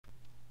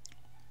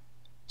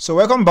So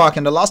welcome back.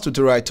 In the last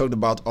tutorial, I talked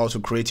about how to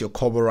create your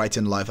Kobo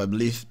writing life. I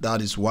believe that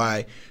is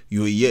why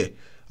you're here.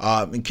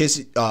 In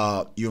case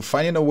you're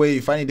finding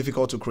you find it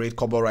difficult to create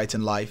Kobo writing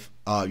life,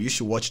 you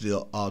should watch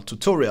the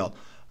tutorial.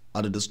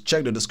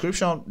 Check the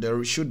description.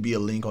 There should be a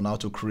link on how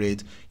to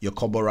create your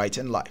Kobo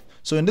writing life.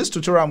 So in this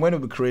tutorial, I'm going to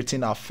be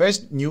creating our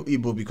first new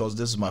ebook because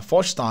this is my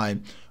first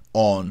time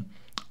on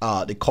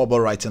the Kobo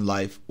writing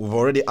life. We've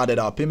already added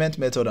our payment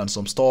method and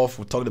some stuff.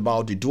 We talked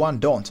about the do and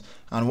don't.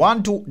 And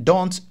one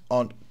don't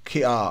on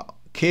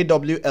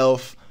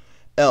KWLL,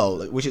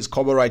 which is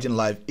Kobo writing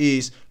life,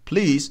 is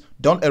please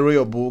don't erase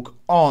your book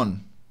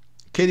on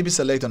KDP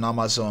Select on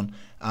Amazon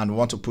and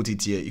want to put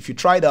it here. If you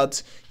try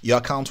that, your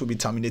account will be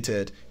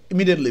terminated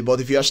immediately.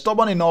 But if you are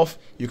stubborn enough,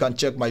 you can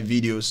check my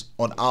videos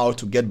on how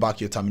to get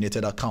back your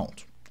terminated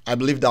account. I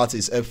believe that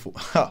is helpful.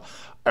 All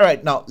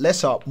right, now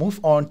let's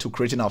move on to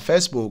creating our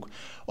first book.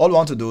 All we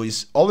want to do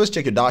is always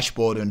check your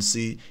dashboard and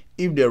see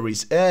if there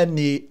is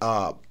any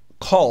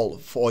call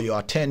for your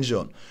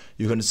attention.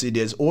 You can see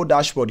there's all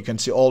dashboard. You can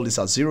see all this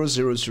as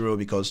 000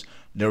 because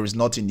there is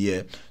nothing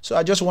here. So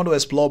I just want to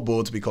explore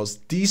both because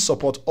these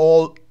support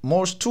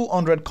almost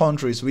 200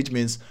 countries, which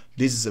means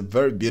this is a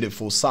very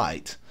beautiful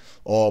site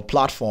or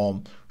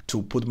platform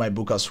to put my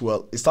book as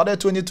well. It started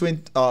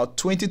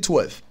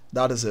 2012.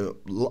 That is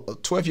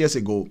 12 years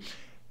ago.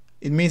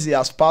 It means it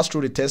has passed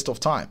through the test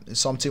of time. It's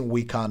something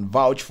we can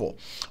vouch for.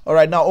 All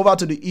right, now over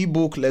to the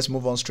ebook. Let's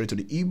move on straight to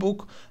the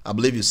ebook. I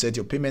believe you set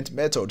your payment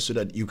method so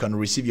that you can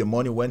receive your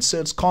money when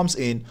sales comes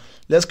in.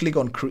 Let's click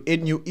on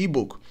create new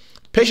ebook.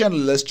 Patiently,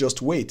 let's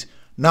just wait.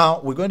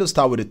 Now we're going to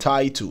start with the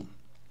title.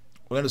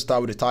 We're going to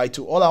start with the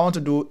title. All I want to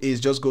do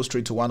is just go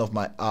straight to one of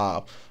my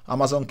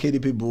Amazon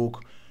KDP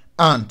book,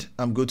 and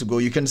I'm good to go.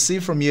 You can see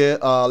from here.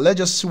 Let's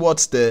just see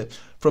what's there.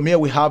 From here,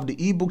 we have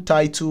the ebook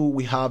title,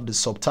 we have the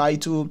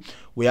subtitle,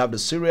 we have the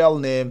serial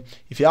name.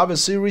 If you have a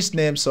series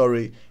name,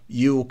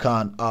 you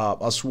can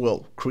as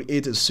well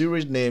create a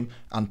series name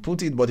and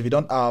put it, but if you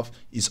don't have,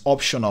 it's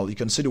optional. You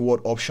can see the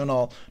word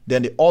optional.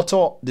 Then the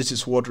author, this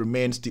is what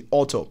remains, the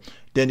author.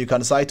 Then you can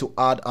decide to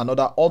add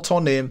another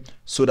author name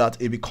so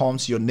that it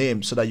becomes your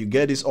name, so that you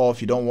get this off.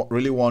 You don't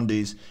really want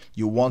this.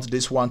 You want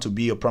this one to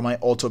be your primary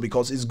author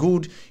because it's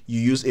good you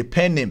use a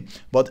pen name.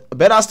 But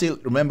better still,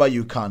 remember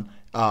you can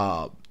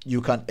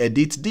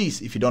edit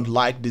this if you don't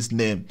like this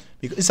name,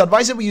 because it's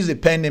advisable use a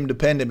pen name,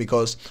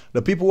 because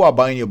the people who are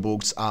buying your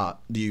books are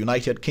the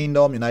United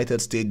Kingdom, United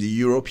States, the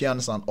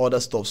Europeans and other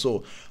stuff.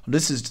 So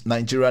this is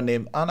Nigeria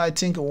name and I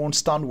think it won't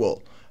stand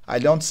well. I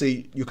don't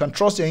say you can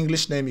trust your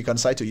English name. You can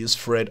decide to use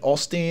Fred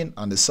Austin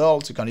and the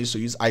Celts. You can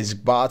use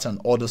Isaac Bart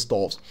and other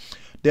stuff.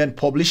 Then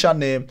publisher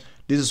name,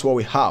 this is what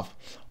we have.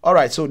 All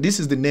right, so this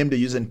is the name they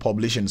use in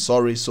publishing.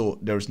 So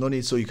there is no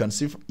need. So you can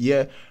see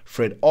here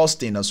Fred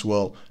Austin as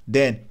well.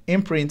 Then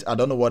imprint, I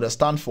don't know what that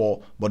stands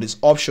for, but it's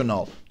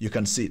optional. You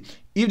can see.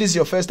 If this is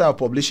your first time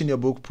publishing your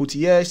book, put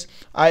yes.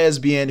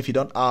 ISBN, if you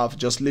don't have,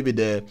 just leave it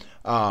there.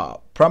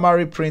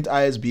 Primary print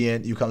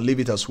ISBN, you can leave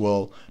it as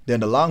well.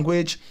 Then the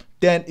language.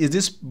 Then is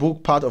this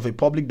book part of a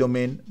public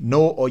domain?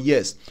 No or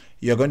yes.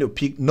 You're going to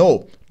pick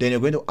no. Then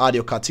you're going to add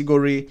your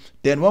category.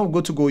 Then when we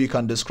go to go, you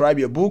can describe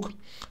your book.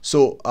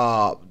 So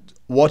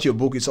what your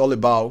book is all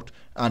about,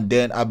 and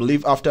then I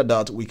believe after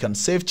that we can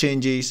save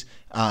changes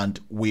and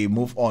we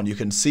move on. You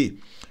can see.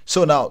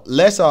 So now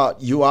let's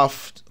you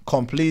have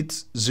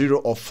complete 0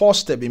 or 4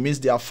 steps. It means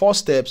there are 4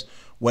 steps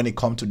when it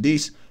comes to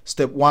this.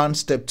 Step 1,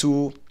 step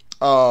 2,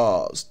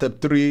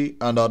 step 3,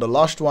 and the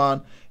last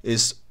one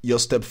is your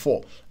step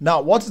 4.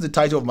 Now what is the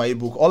title of my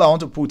ebook? All I want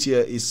to put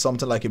here is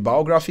something like a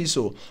biography.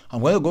 So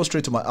I'm going to go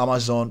straight to my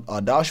Amazon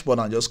dashboard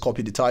and just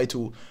copy the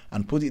title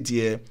and put it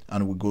here,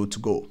 and we're good to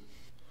go.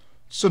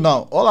 So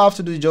now all I have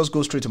to do is just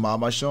go straight to my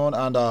Amazon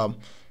and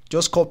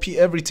just copy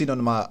everything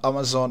on my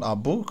Amazon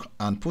book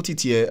and put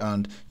it here.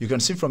 And you can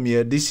see from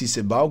here, this is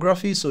a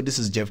biography. So this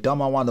is Jeff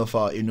Dahmer, one of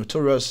a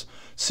notorious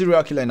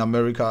serial killer in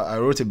America. I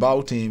wrote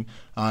about him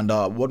and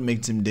what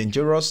makes him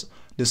dangerous.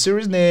 The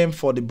series name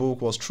for the book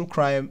was True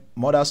Crime,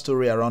 Murder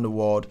Story Around the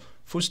World,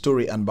 Full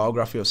Story and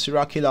Biography of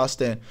Serial Killers.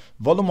 Then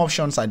volume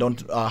options I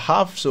don't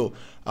have. So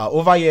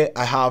over here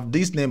I have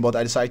this name, but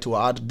I decided to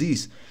add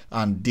this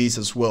and this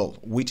as well,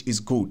 which is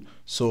good.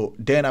 So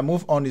then I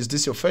move on. Is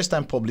this your first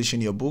time publishing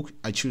your book?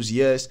 I choose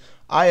yes.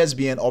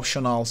 ISBN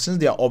optional. Since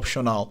they are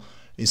optional,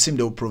 it seems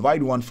they will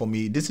provide one for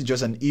me. This is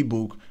just an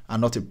ebook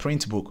and not a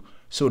print book.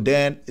 So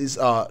then is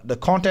the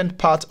content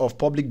part of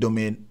public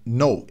domain?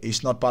 No,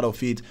 it's not part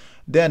of it.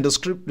 Then the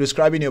script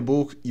describing your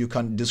book, you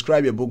can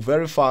describe your book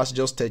very fast.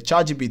 Just tell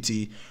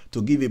ChatGPT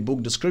to give a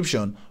book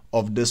description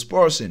of this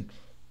person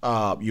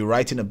you're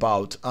writing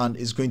about, and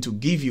it's going to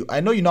give you.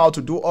 I know you know how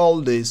to do all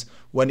this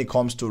when it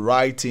comes to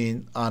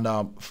writing and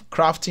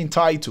crafting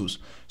titles.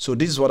 So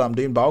this is what I'm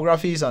doing,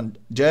 biographies and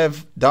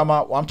Jeff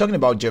Dahmer. I'm talking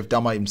about Jeff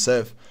Dahmer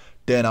himself.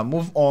 Then I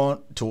move on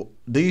to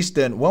this.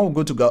 Then when we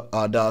go to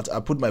that, I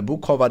put my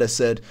book cover that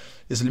said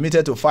it's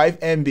limited to 5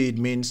 MB. It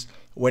means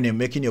when you're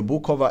making your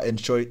book cover,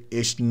 ensure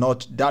it's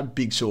not that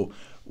big. So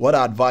what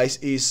I advise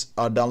is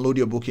download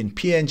your book in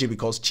PNG,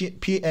 because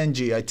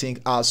PNG I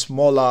think are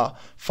smaller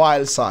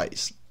file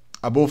size.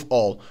 above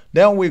all.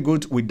 Then we're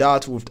good with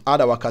that. We've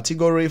add our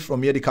category.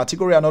 From here, the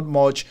category are not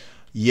much.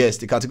 Yes,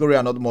 the category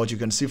are not much. You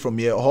can see from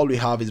here, all we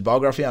have is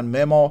biography and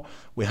memo.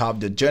 We have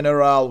the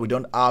general. We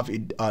don't have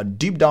a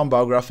deep down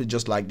biography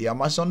just like the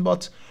Amazon,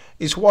 but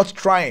it's worth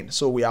trying.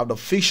 So we have the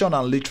fiction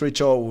and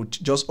literature. We'll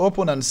just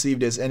open and see if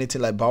there's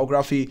anything like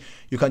biography.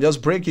 You can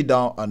just break it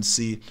down and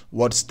see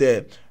what's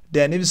there.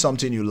 Then if it's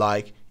something you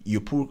like, you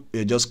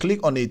just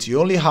click on it.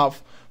 You only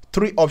have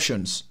 3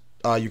 options.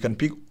 You can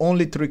pick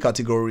only 3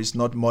 categories,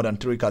 not more than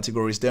 3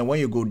 categories. Then when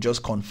you go,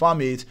 just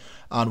confirm it,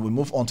 and we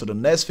move on to the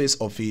next phase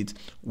of it,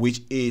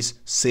 which is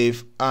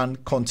save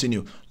and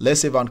continue.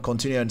 Let's save and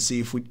continue and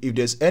see if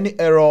there's any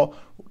error.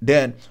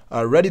 Then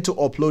ready to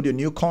upload your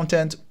new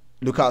content.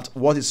 Look at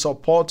what it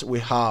supports. We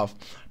have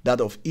that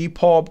of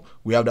EPUB,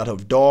 we have that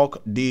of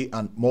doc, D,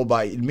 and mobile.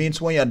 It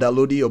means when you're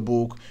downloading your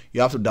book,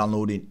 you have to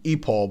download in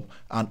EPUB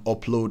and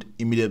upload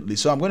immediately.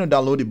 So I'm going to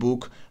download the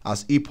book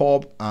as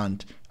EPUB,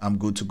 and I'm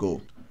good to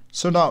go.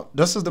 So now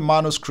this is the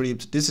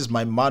manuscript. This is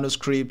my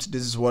manuscript.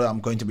 This is what I'm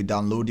going to be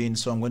downloading.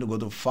 So I'm going to go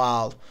to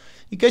file.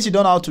 In case you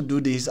don't know how to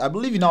do this, I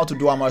believe you know how to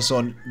do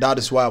Amazon. That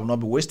is why I will not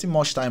be wasting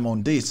much time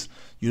on this.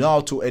 You know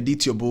how to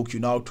edit your book. You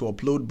know how to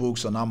upload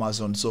books on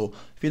Amazon. So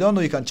if you don't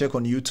know, you can check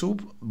on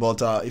YouTube.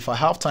 But if I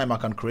have time, I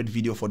can create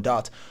video for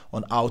that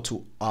on how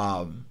to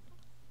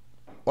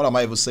what am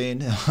I even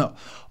saying?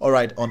 All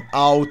right, on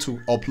how to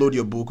upload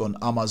your book on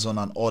Amazon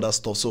and other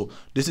stuff. So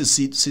this is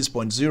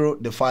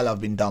 6.0. The file have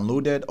been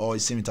downloaded, or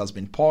it seems it has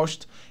been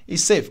pushed.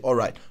 It's safe. All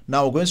right,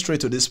 now we're going straight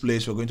to this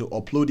place. We're going to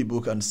upload the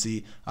book and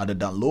see at the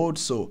download.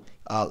 So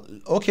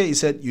okay, it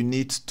said you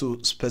need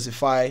to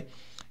specify.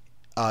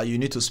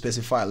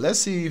 Let's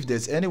see if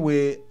there's any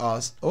way.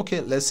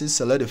 Okay, let's see,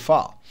 select the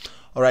file.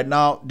 All right,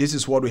 now this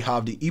is what we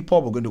have, the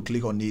EPUB. We're going to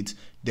click on it.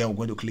 Then we're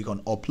going to click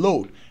on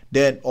upload.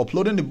 Then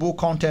uploading the book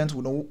content,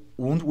 we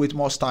won't wait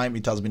much time.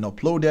 It has been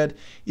uploaded.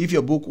 If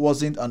your book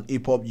wasn't an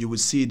EPUB, you will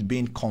see it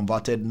being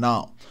converted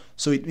now.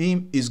 So it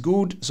is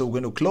good. So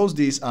we're going to close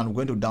this, and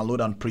we're going to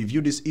download and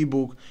preview this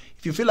ebook.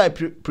 If you feel like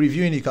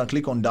previewing, you can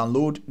click on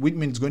download, which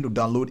means it's going to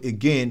download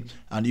again,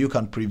 and you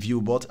can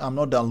preview, but I'm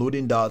not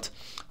downloading that.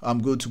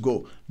 I'm good to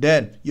go.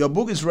 Then your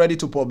book is ready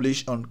to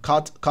publish on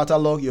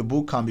catalog. Your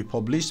book can be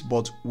published,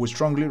 but we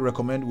strongly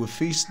recommend we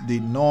fix the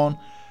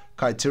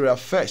non-criteria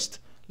first.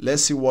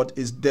 Let's see what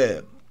is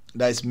there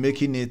that is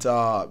making it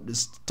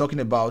it's talking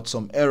about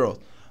some error.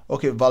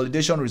 Okay,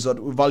 validation result.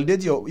 We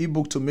validate your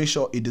ebook to make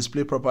sure it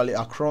displays properly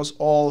across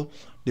all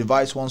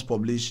devices once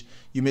published.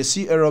 You may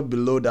see error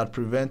below that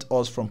prevent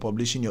us from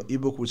publishing your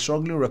ebook. We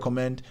strongly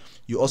recommend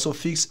you also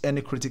fix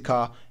any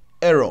critical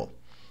error.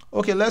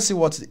 Okay, let's see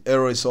what the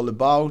error is all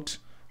about.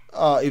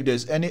 If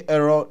there's any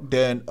error,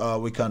 then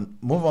we can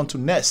move on to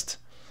next.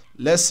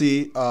 Let's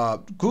see.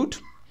 Good.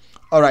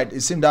 All right,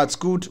 it seems that's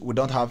good. We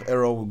don't have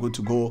error. We're good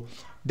to go.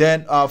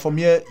 Then from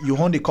here, you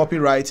own the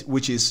copyright,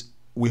 which is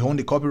we own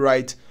the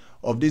copyright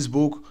of this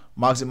book.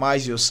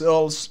 Maximize your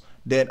sales.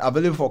 Then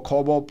available for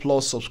Kobo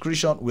plus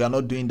subscription. We are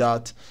not doing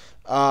that.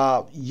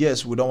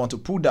 Yes, we don't want to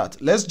put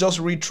that. Let's just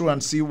read through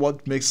and see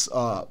what makes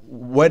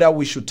whether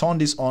we should turn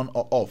this on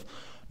or off.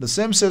 The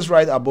same sales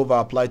right above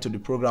are applied to the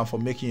program for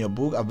making your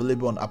book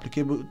available on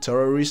applicable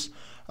terrorists.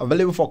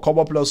 Available for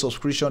Kobo plus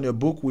subscription. Your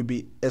book will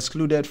be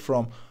excluded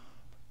from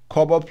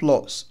Kobo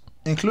Plus.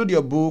 Include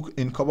your book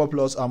in Kobo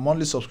Plus, a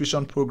monthly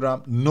subscription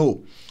program.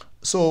 No.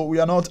 So we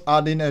are not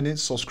adding any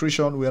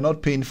subscription. We are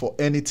not paying for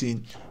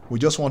anything. We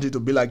just want it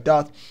to be like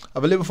that.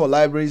 Available for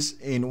libraries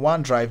in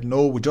OneDrive.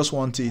 No, we just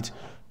want it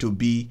to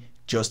be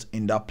just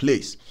in that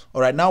place.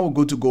 All right, now we're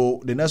good to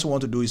go. The next we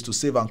want to do is to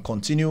save and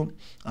continue,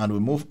 and we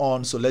move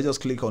on. So let's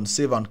just click on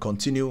save and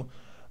continue.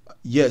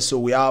 Yes, so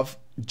we have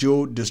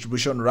Joe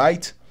distribution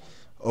right.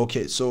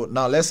 Okay, so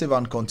now let's save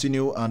and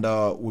continue, and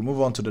we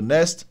move on to the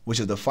next, which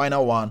is the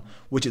final one,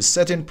 which is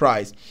setting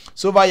price.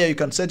 So over here you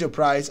can set your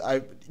price.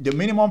 The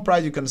minimum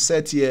price you can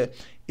set here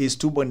is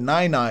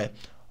 2.99.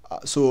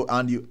 So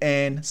and you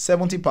earn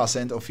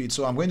 70% of it.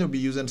 So I'm going to be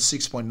using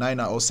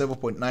 6.99 or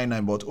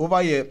 7.99, but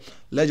over here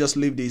let's just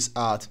leave this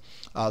at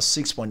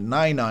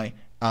 6.99,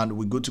 and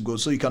we're good to go.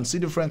 So you can see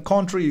different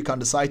country. You can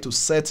decide to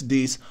set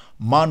this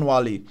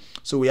manually.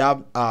 So we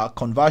have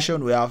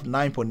conversion. We have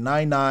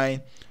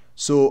 9.99.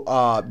 So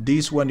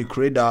this, when you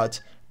create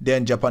that,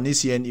 then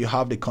Japanese yen, you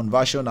have the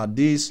conversion at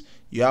this.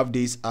 You have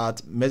this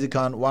at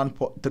Mexican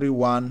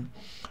 1.31.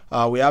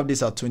 We have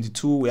this at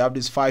 22. We have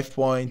this 5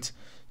 point.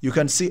 You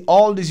can see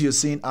all this you're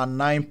seeing at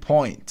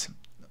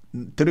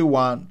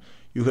 9.31.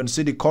 You can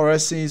see the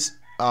currencies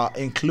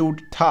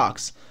include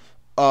tax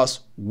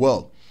as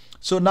well.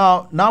 So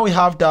now we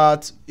have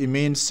that. It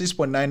means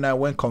 6.99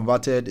 when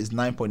converted is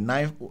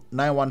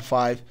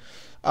 9.915.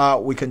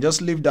 We can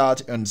just leave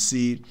that and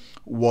see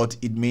what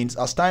it means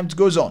as time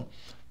goes on.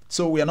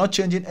 So we are not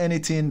changing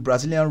anything.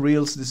 Brazilian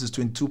reals, this is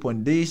 22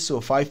 point this,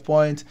 so 5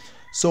 point.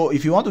 So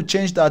if you want to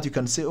change that, you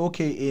can say,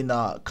 okay, in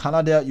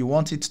Canada you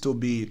want it to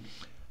be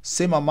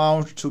same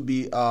amount to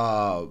be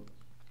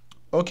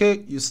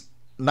okay, use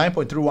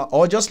 9.31,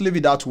 or just leave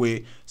it that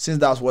way since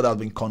that's what has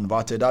been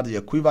converted. That's the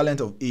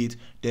equivalent of it.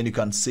 Then you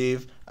can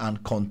save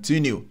and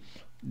continue.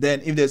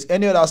 Then if there's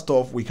any other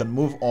stuff, we can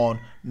move on.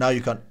 Now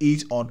you can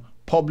hit on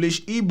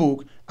publish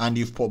ebook, and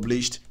you've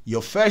published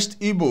your first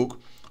ebook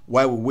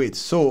while we wait.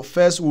 So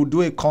first we'll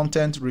do a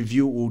content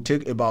review. Will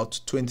take about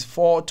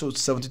 24 to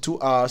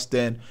 72 hours.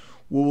 Then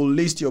we will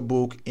list your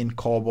book in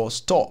Kobo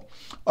store.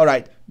 All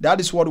right, that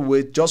is what we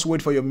wait. Just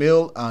wait for your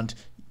mail and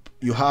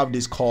you have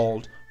this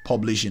called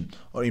publishing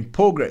or in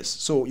progress.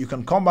 So you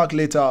can come back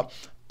later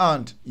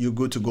and you're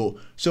good to go.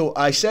 So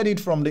I said it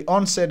from the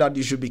onset that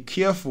you should be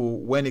careful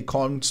when it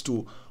comes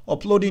to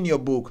uploading your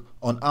book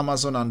on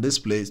Amazon and this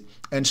place.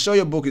 Ensure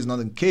your book is not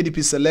in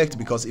KDP Select,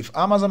 because if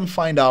Amazon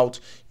find out,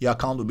 your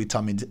account will be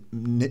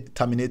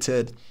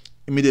terminated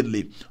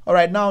immediately. All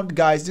right, now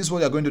guys, this is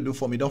what you're going to do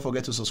for me. Don't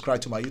forget to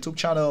subscribe to my YouTube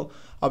channel.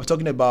 I'll be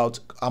talking about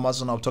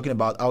Amazon. I'll be talking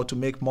about how to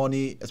make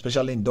money,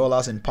 especially in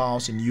dollars and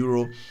pounds, in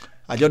euro.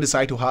 I just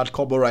decided to add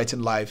Kobo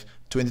Writing Live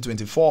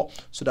 2024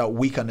 so that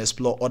we can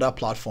explore other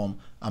platforms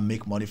and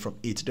make money from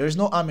it. There is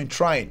no harm in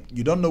trying.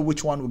 You don't know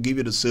which one will give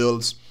you the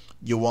sales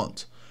you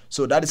want.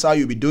 So that is how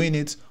you'll be doing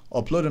it.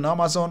 Upload on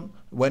Amazon.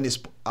 When it's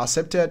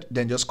accepted,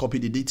 then just copy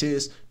the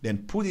details, then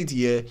put it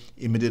here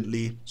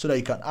immediately so that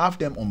you can have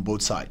them on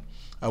both sides.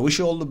 I wish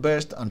you all the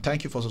best and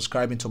thank you for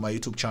subscribing to my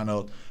YouTube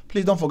channel.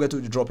 Please don't forget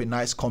to drop a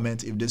nice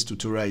comment if this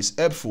tutorial is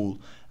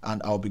helpful,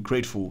 and I'll be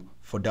grateful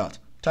for that.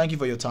 Thank you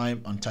for your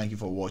time and thank you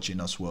for watching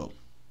as well.